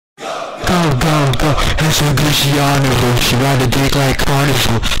go. It's so good she honorable. She ride the dick like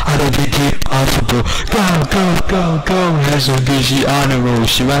carnival. I don't think it possible. Go. It's so good she honorable.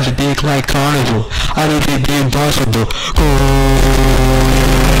 She rides the dick like carnival. I don't think it impossible.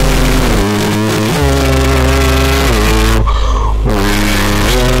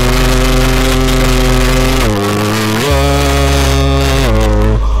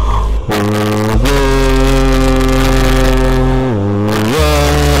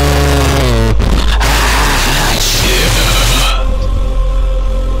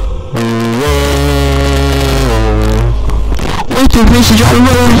 The message all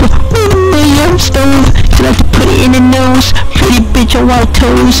over. Young stove, she like to put it in the nose. Pretty bitch on white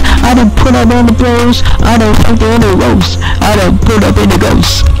toes. I done put up on the bros. I done fucked her in the roast. I done put up in the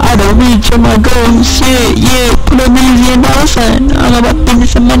ghost. I done reach on my goals. Yeah, put up easy and all son. I'm about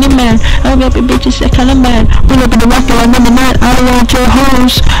business and money man. I'm about the bitches that kind of man. Pull up in the rocket like number 9. I don't want your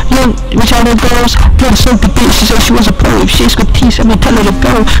hoes. Young, which all the girls. Gotta soak the bitch. She said she was a pro. If she's good teeth, I'm gonna tell her to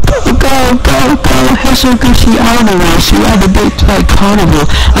go. Go. Hell so good she honorable. She ride the bitch like carnival.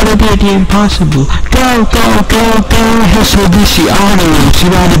 I don't do the impossible. Go. Hell so good she honorable. She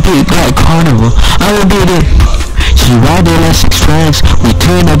ride the bitch like carnival. I don't do the. She ride it like 6 flags. We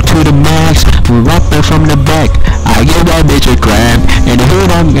turn up to the max. We rock her from the back. I give that bitch a grab. In the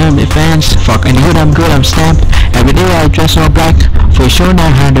hood I'm the fans. Fuck, in the hood I'm good, I'm stamped. Every day I dress all black. For sure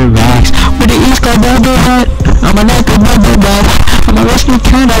 900 racks. With the East Coast double hat. I'm a neck of double back. I'm a wrestling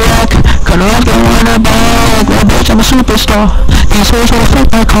Cadillac. Gonna rock the one a bag. Well bitch, I'm a superstar. These hoes wanna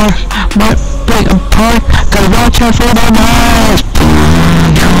fuck my car. Might break apart. Gotta watch out for that ass.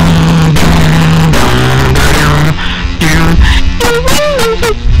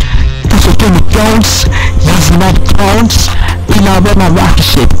 That's what Game of Thrones. Using my clones. You know I read my rocket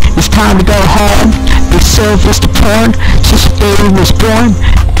ship. It's time to go home. They serve us the porn. Since the day we was born.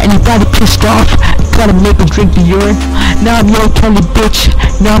 Anybody pissed off, gotta make them drink the urine. Now I'm your Kelly bitch.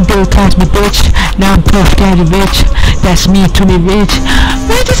 Now I'm Bill Cosby bitch. Now I'm Puff Daddy rich. That's me to me rich.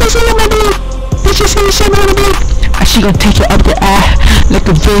 Why just say something about me? Bitch, you say something about me? She gonna take it up the eye like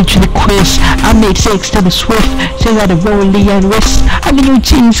a virgin quiz. I made sex to the swift. Say that the rolling and wrist. I'm the new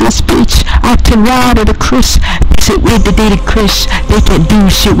Jesus bitch. I can ride at the Chris. Sit with the dated Chris. They can't do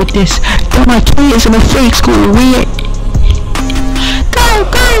shit with this. Got my kids in a fake school. Weird. Go.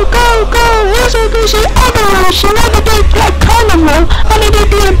 Here's a good shit. She never did like carnival. I need to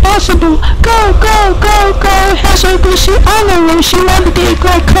do impossible. Go. Here's a good shit. She never did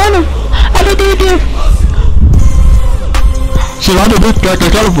like carnival. I need to do. She wanted to look like a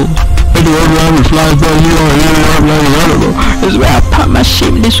carnival. And the other one was flying by you. This is where I pop my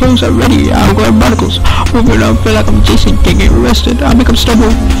shit in these hoes already. I'm going barnacles. Moving on, feel like I'm Jason, can't get arrested. I make them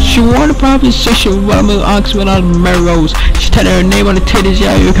stumble. She wanted a private session while I'm an ox when I'm marrows. She tied her name on the titties,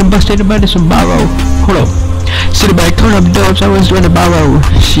 yeah, you can bust it about this tomorrow. Hold up. Sit back, turn up dubs, I was doing the borrow.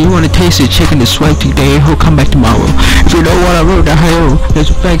 She wanna taste it, chicken the swag today, he'll come back tomorrow. If you know what I wrote, the high there's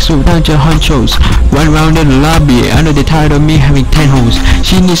a fact so down to hunchos. Run around in the lobby, I know they're tired of me having 10 hoes.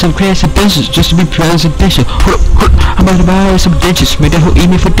 She needs some presidential just to be presidential. Hold up, I'm about to buy her some dentures, make that hoe eat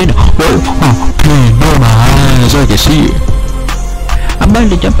me for dinner. Whoa, please blow my eyes, I can see it. I'm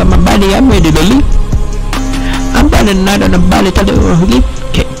about to jump on my body, I'm ready to leap. I'm about to night on the body, tell her leap.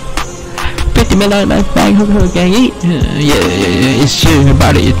 Okay. 50 million my bag, who can eat? Yeah, it's shit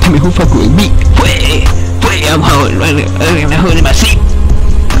about it. Tell me who fuck with me. Wait, I'm holding in my seat.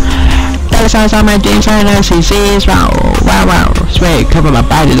 That sounds on my jeans, I know disease. Wow. Swear, cover my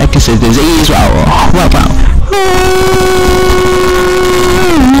body like it's a disease. Wow.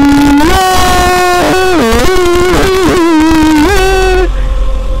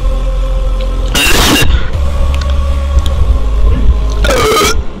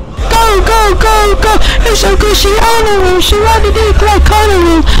 Go. It's so good she honorable. She ride the dick like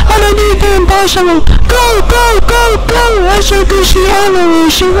carnival. I don't need the impossible. Go. It's so good she honorable.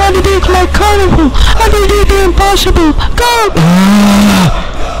 She ride the dick like carnival. I don't need